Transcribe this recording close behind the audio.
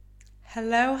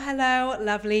Hello, hello,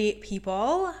 lovely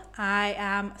people. I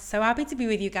am so happy to be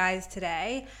with you guys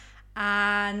today,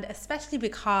 and especially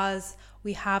because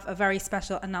we have a very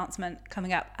special announcement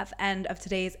coming up at the end of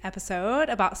today's episode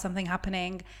about something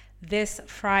happening this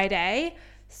Friday.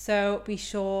 So be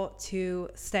sure to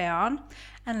stay on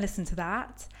and listen to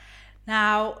that.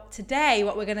 Now, today,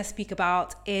 what we're going to speak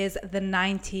about is the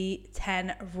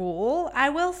 90-10 rule. I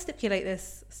will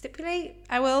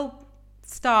I will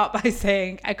start by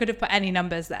saying I could have put any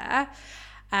numbers there.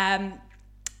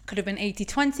 Could have been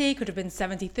 80-20, could have been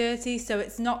 70-30. So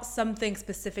it's not something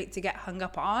specific to get hung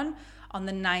up on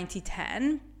the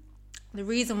 90-10. The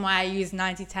reason why I used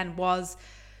 90-10 was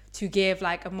to give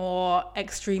like a more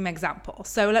extreme example.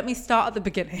 So let me start at the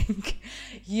beginning.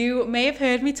 You may have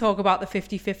heard me talk about the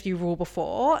 50-50 rule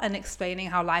before and explaining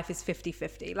how life is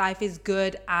 50-50. Life is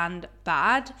good and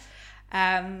bad.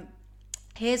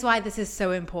 Here's why this is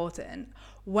so important.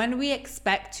 When we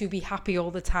expect to be happy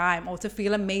all the time, or to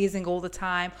feel amazing all the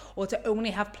time, or to only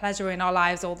have pleasure in our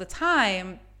lives all the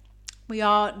time, we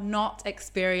are not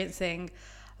experiencing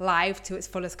life to its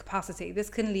fullest capacity.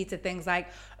 This can lead to things like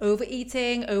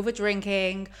overeating, over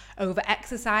drinking, over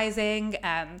exercising,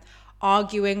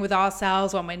 arguing with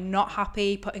ourselves when we're not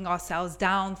happy, putting ourselves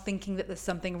down, thinking that there's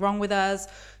something wrong with us.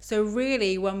 So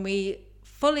really, when we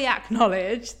fully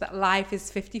acknowledge that life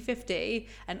is 50-50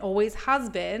 and always has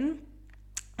been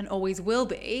and always will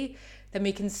be, then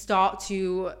we can stop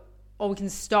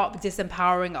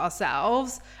disempowering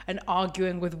ourselves and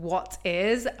arguing with what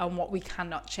is and what we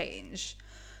cannot change.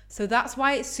 So that's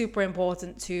why it's super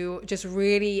important to just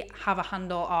really have a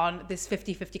handle on this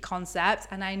 50-50 concept.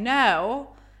 And I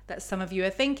know that some of you are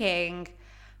thinking,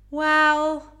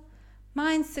 well,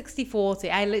 mine's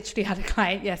 60-40. I literally had a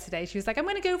client yesterday. She was like, I'm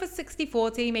going to go for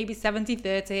 60-40, maybe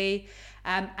 70-30.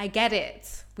 I get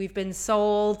it. We've been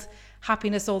sold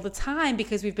happiness all the time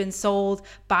because we've been sold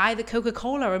buy the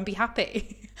Coca-Cola and be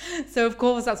happy. So of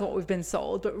course that's what we've been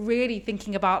sold. But really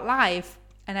thinking about life,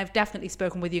 and I've definitely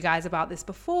spoken with you guys about this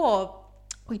before,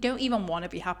 we don't even want to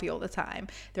be happy all the time.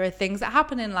 There are things that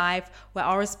happen in life where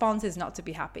our response is not to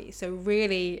be happy. So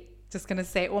really, just going to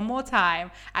say it one more time,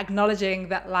 acknowledging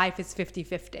that life is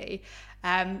 50-50.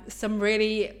 Some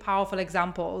really powerful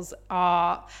examples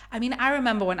are, I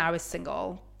remember when I was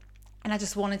single and I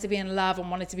just wanted to be in love and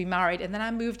wanted to be married. And then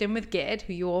I moved in with Gid,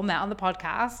 who you all met on the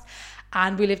podcast.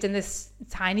 And we lived in this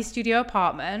tiny studio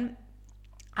apartment.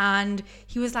 And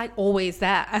he was like always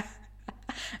there.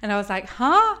 And I was like,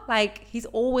 like he's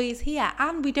always here.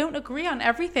 And we don't agree on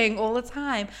everything all the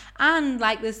time. And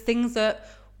like there's things that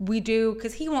we do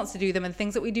because he wants to do them and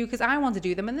things that we do because I want to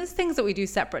do them. And there's things that we do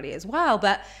separately as well.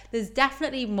 But there's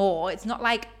definitely more. It's not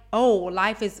like, oh,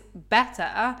 life is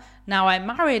better now I'm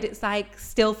married. It's like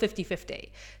still 50-50.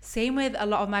 Same with a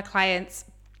lot of my clients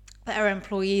that are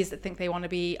employees that think they want to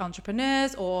be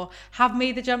entrepreneurs or have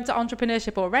made the jump to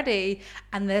entrepreneurship already.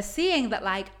 And they're seeing that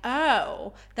like,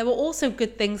 oh, there were also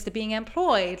good things to being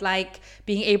employed, like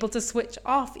being able to switch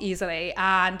off easily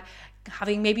and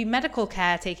having maybe medical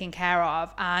care taken care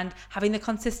of and having the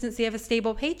consistency of a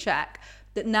stable paycheck.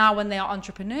 That now when they are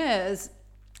entrepreneurs,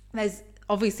 there's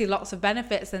obviously lots of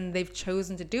benefits and they've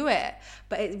chosen to do it.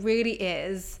 But it really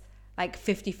is like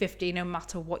 50-50 no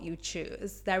matter what you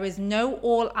choose. There is no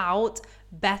all-out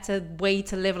better way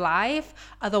to live life.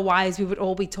 Otherwise, we would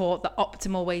all be taught the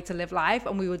optimal way to live life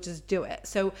and we would just do it.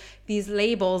 So these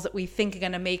labels that we think are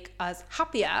going to make us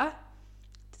happier,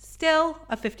 still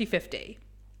a 50-50.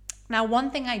 Now,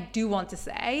 one thing I do want to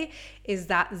say is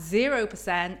that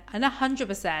 0% and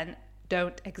 100%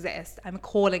 don't exist. I'm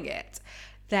calling it.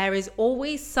 There is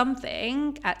always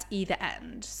something at either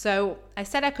end. So I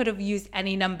said I could have used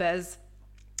any numbers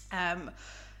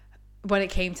when it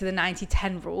came to the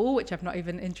 90-10 rule, which I've not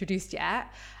even introduced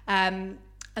yet. And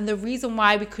the reason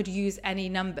why we could use any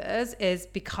numbers is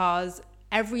because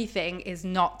everything is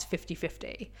not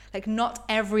 50-50. Like not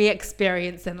every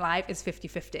experience in life is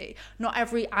 50-50. Not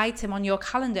every item on your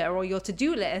calendar or your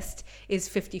to-do list is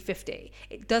 50-50.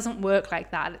 It doesn't work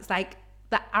like that. It's like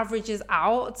that averages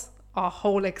out our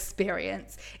whole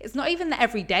experience. It's not even that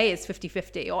every day is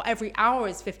 50-50 or every hour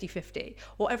is 50-50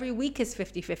 or every week is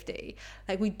 50-50.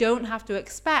 Like we don't have to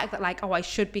expect that like, oh, I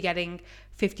should be getting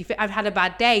 50-50. I've had a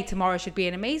bad day, tomorrow should be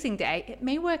an amazing day. It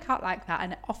may work out like that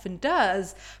and it often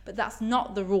does, but that's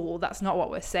not the rule. That's not what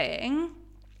we're saying.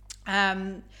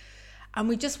 And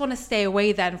we just want to stay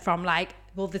away then from like,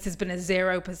 well, this has been a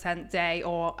 0% day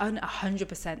or an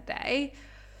 100% day.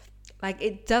 Like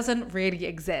it doesn't really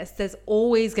exist. There's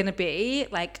always going to be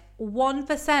like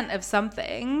 1% of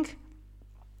something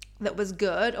that was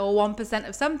good or 1%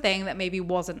 of something that maybe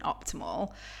wasn't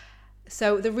optimal.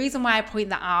 So the reason why I point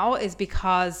that out is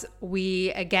because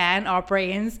our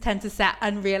brains tend to set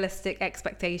unrealistic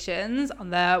expectations on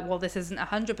this isn't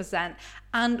 100%,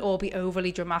 and or be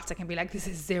overly dramatic and be like, this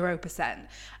is 0%.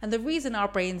 And the reason our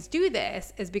brains do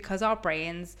this is because our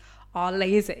brains are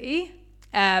lazy.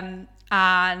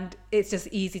 And it's just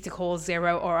easy to call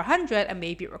 0 or 100, and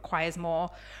maybe it requires more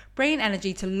brain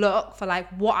energy to look for like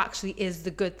what actually is the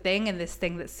good thing in this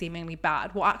thing that's seemingly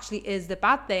bad, what actually is the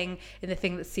bad thing in the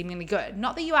thing that's seemingly good.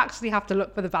 Not that you actually have to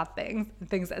look for the bad things and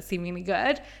things that are seemingly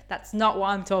good. That's not what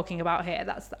I'm talking about here.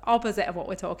 That's the opposite of what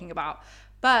we're talking about.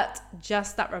 But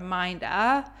just that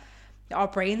reminder, our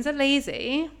brains are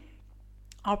lazy.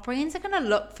 Our brains are going to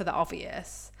look for the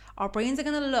obvious. Our brains are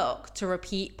going to look to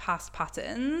repeat past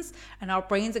patterns, and our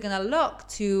brains are going to look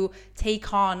to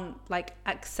take on like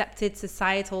accepted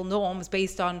societal norms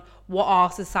based on what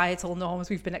are societal norms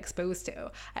we've been exposed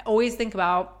to. I always think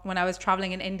about when I was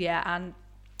traveling in India, and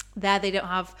there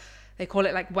they call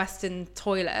it like Western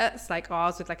toilets, like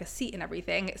ours with like a seat and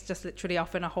everything. It's just literally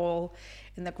off in a hole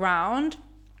in the ground.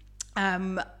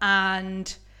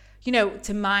 And, you know,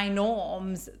 to my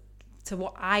norms, to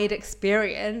what I'd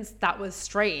experienced, that was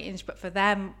strange. But for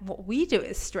them, what we do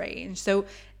is strange. So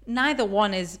neither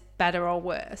one is better or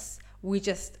worse. We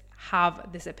just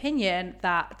have this opinion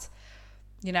that,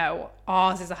 you know,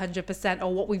 ours is 100%,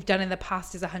 or what we've done in the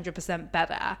past is 100%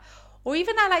 better. Or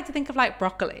even I like to think of like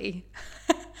broccoli.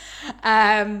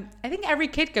 I think every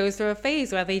kid goes through a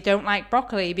phase where they don't like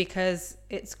broccoli because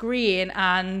it's green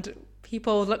and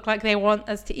people look like they want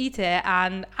us to eat it.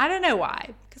 And I don't know why,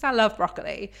 because I love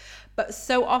broccoli. But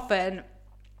so often,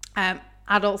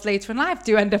 adults later in life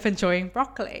do end up enjoying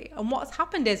broccoli. And what's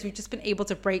happened is we've just been able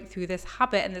to break through this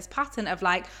habit and this pattern of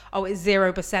like, oh, it's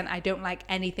 0%, I don't like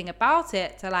anything about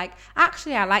it, to like,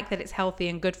 actually, I like that it's healthy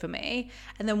and good for me.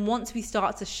 And then once we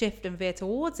start to shift and veer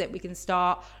towards it, we can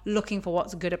start looking for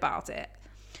what's good about it.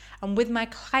 And with my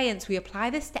clients, we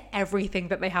apply this to everything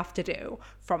that they have to do,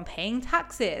 from paying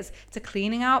taxes to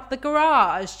cleaning out the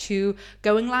garage to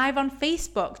going live on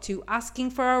Facebook to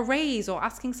asking for a raise or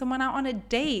asking someone out on a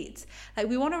date. Like,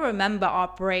 we want to remember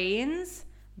our brains,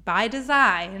 by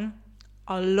design,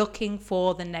 are looking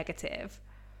for the negative,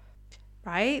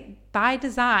 right? By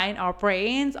design, our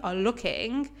brains are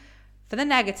looking for the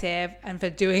negative and for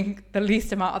doing the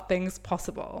least amount of things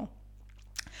possible.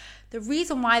 The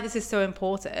reason why this is so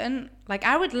important, like,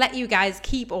 I would let you guys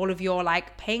keep all of your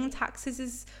like paying taxes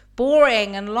is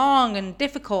boring and long and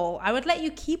difficult. I would let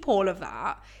you keep all of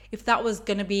that if that was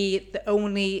going to be the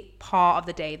only part of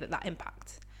the day that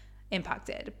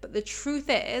impacted. But the truth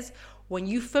is, when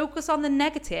you focus on the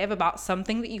negative about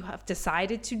something that you have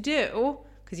decided to do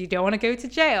because you don't want to go to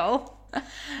jail,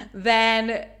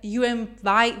 then you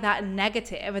invite that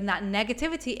negative, and that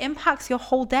negativity impacts your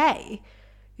whole day.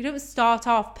 You don't start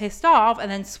off pissed off and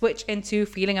then switch into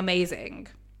feeling amazing.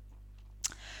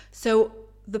 So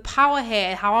the power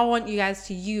here, how I want you guys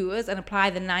to use and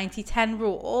apply the 90-10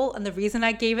 rule, and the reason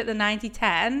I gave it the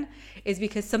 90-10 is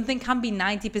because something can be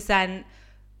 90%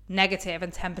 negative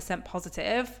and 10%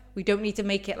 positive. We don't need to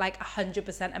make it like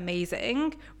 100%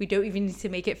 amazing. We don't even need to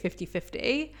make it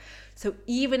 50-50. So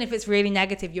even if it's really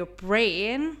negative, your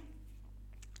brain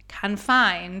can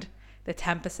find the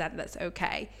 10% that's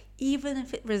okay. Even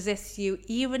if it resists you,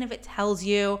 even if it tells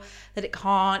you that it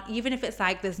can't, even if it's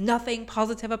like there's nothing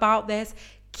positive about this,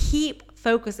 keep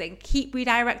focusing, keep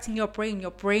redirecting your brain.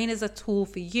 Your brain is a tool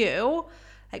for you.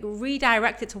 Like,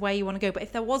 redirect it to where you want to go. But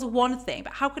if there was one thing,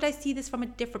 but how could I see this from a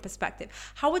different perspective?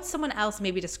 How would someone else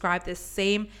maybe describe this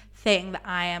same thing that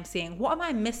I am seeing? What am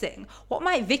I missing? What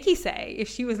might Vicky say if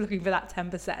she was looking for that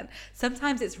 10%?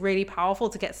 Sometimes it's really powerful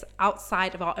to get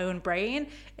outside of our own brain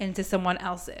into someone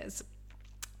else's.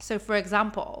 So for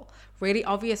example, really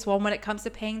obvious one when it comes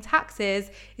to paying taxes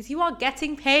is you are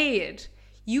getting paid.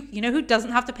 You know who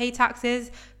doesn't have to pay taxes?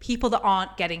 People that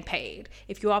aren't getting paid.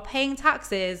 If you are paying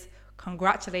taxes,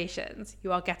 congratulations,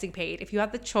 you are getting paid. If you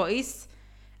have the choice,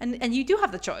 and you do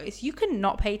have the choice, you can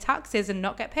not pay taxes and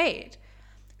not get paid.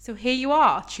 So here you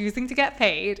are, choosing to get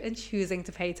paid and choosing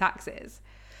to pay taxes.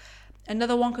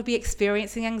 Another one could be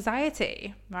experiencing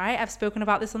anxiety, right? I've spoken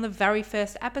about this on the very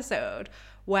first episode,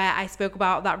 where I spoke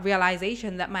about that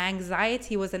realization that my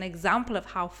anxiety was an example of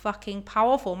how fucking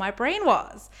powerful my brain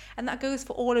was. And that goes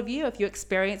for all of you if you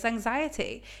experience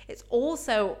anxiety. It's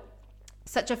also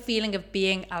such a feeling of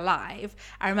being alive.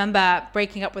 I remember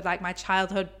breaking up with like my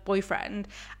childhood boyfriend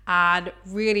and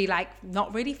really like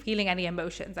not really feeling any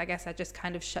emotions. I guess I just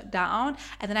kind of shut down.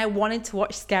 And then I wanted to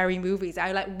watch scary movies.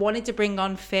 I like wanted to bring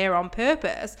on fear on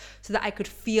purpose so that I could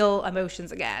feel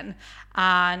emotions again.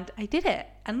 And I did it.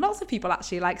 And lots of people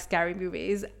actually like scary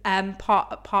movies.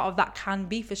 Part of that can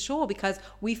be for sure because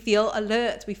we feel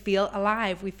alert, we feel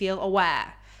alive, we feel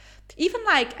aware. Even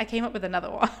like I came up with another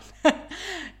one,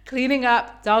 cleaning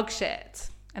up dog shit.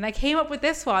 And I came up with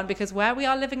this one because where we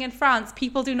are living in France,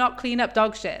 people do not clean up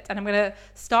dog shit. And I'm going to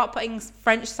start putting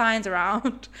French signs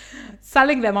around,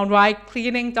 selling them on why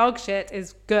cleaning dog shit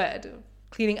is good.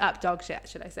 Cleaning up dog shit,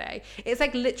 should I say. It's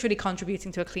like literally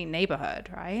contributing to a clean neighborhood,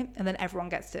 right? And then everyone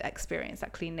gets to experience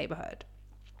that clean neighborhood.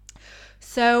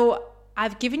 So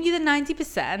I've given you the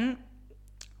 90%.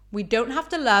 We don't have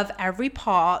to love every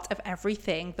part of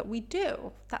everything that we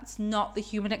do. That's not the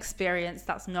human experience.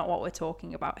 That's not what we're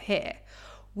talking about here.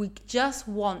 We just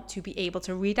want to be able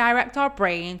to redirect our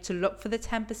brain to look for the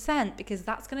 10% because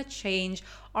that's going to change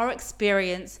our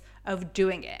experience of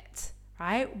doing it,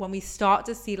 right? When we start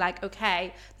to see like,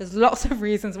 okay, there's lots of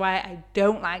reasons why I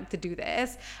don't like to do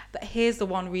this, but here's the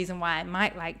one reason why I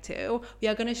might like to. We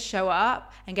are going to show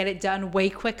up and get it done way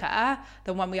quicker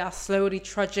than when we are slowly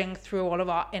trudging through all of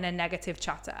our inner negative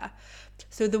chatter.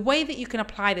 So the way that you can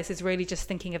apply this is really just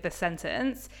thinking of this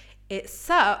sentence. It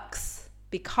sucks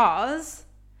because,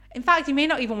 in fact, you may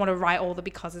not even want to write all the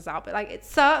becauses out, but like it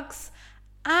sucks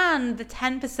and the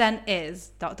 10%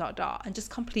 is ... and just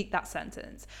complete that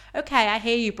sentence. Okay, I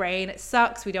hear you, brain. It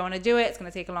sucks. We don't want to do it. It's going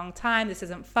to take a long time. This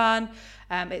isn't fun.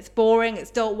 It's boring.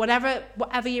 It's dull. Whatever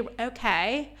you,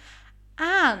 okay.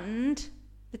 And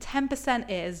the 10%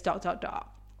 is ...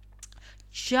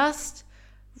 Just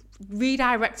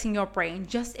redirecting your brain,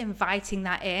 just inviting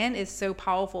that in is so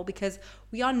powerful because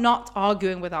we are not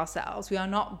arguing with ourselves. We are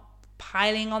not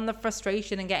piling on the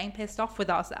frustration and getting pissed off with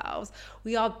ourselves.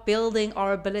 We are building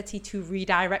our ability to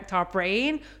redirect our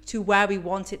brain to where we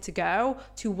want it to go,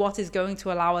 to what is going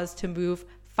to allow us to move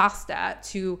faster,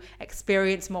 to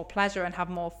experience more pleasure and have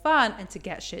more fun, and to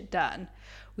get shit done.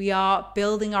 We are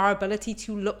building our ability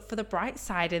to look for the bright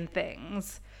side in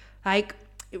things. Like,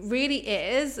 it really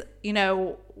is, you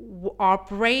know, our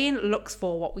brain looks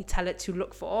for what we tell it to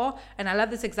look for. And I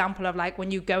love this example of like when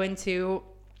you go into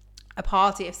a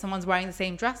party, if someone's wearing the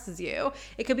same dress as you,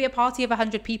 it could be a party of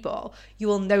 100 people. You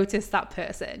will notice that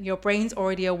person. Your brain's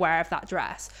already aware of that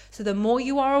dress. So the more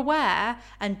you are aware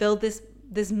and build this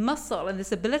muscle and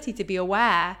this ability to be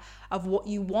aware of what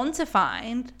you want to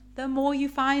find, the more you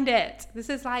find it. This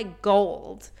is like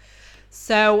gold.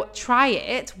 So try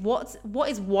it. What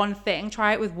is one thing?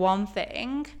 Try it with one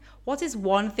thing. What is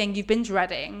one thing you've been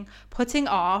dreading, putting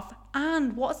off,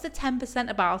 and what's the 10%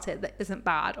 about it that isn't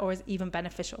bad or is even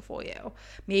beneficial for you?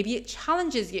 Maybe it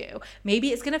challenges you. Maybe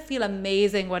it's going to feel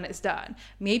amazing when it's done.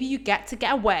 Maybe you get to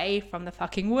get away from the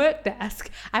fucking work desk.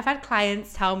 I've had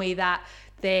clients tell me that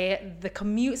the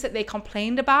commutes that they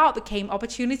complained about became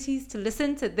opportunities to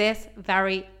listen to this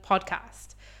very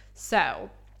podcast.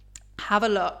 So have a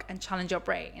look and challenge your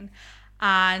brain.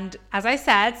 And as I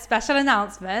said, special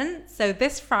announcement. So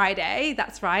this Friday,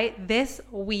 that's right, this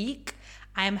week,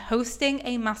 I am hosting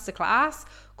a masterclass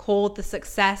called The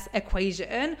Success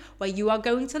Equation, where you are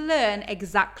going to learn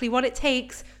exactly what it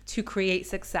takes to create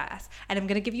success. And I'm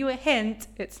going to give you a hint.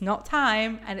 It's not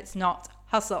time and it's not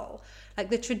hustle. Like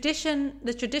the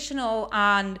traditional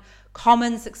and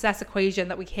common success equation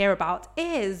that we hear about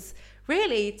is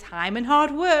really time and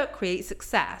hard work create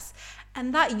success.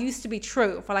 And that used to be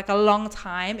true for like a long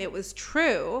time. It was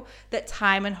true that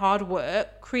time and hard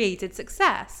work created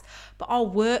success. But our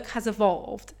work has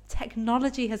evolved,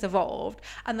 technology has evolved,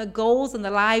 and the goals and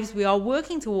the lives we are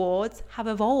working towards have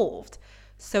evolved.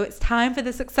 So it's time for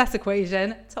the success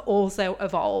equation to also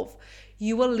evolve.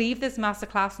 You will leave this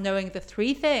masterclass knowing the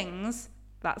 3 things.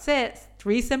 That's it.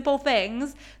 3 simple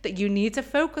things that you need to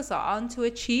focus on to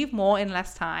achieve more in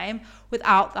less time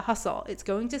without the hustle. It's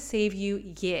going to save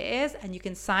you years, and you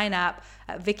can sign up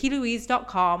at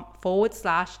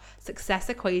vickylouise.com/success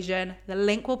equation. The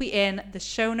link will be in the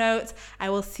show notes.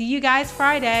 I will see you guys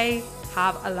Friday.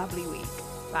 Have a lovely week.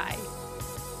 Bye.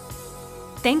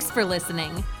 Thanks for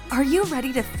listening. Are you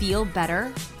ready to feel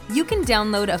better? You can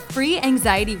download a free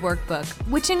anxiety workbook,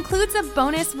 which includes a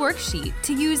bonus worksheet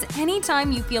to use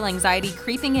anytime you feel anxiety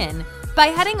creeping in by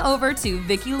heading over to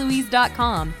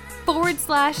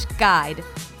vickylouise.com/guide.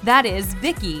 That is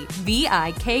Vicky,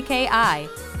 VIKKI,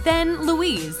 then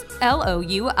Louise,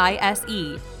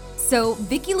 LOUISE. So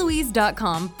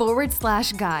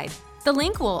vickylouise.com/guide. The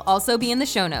link will also be in the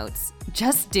show notes.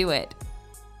 Just do it.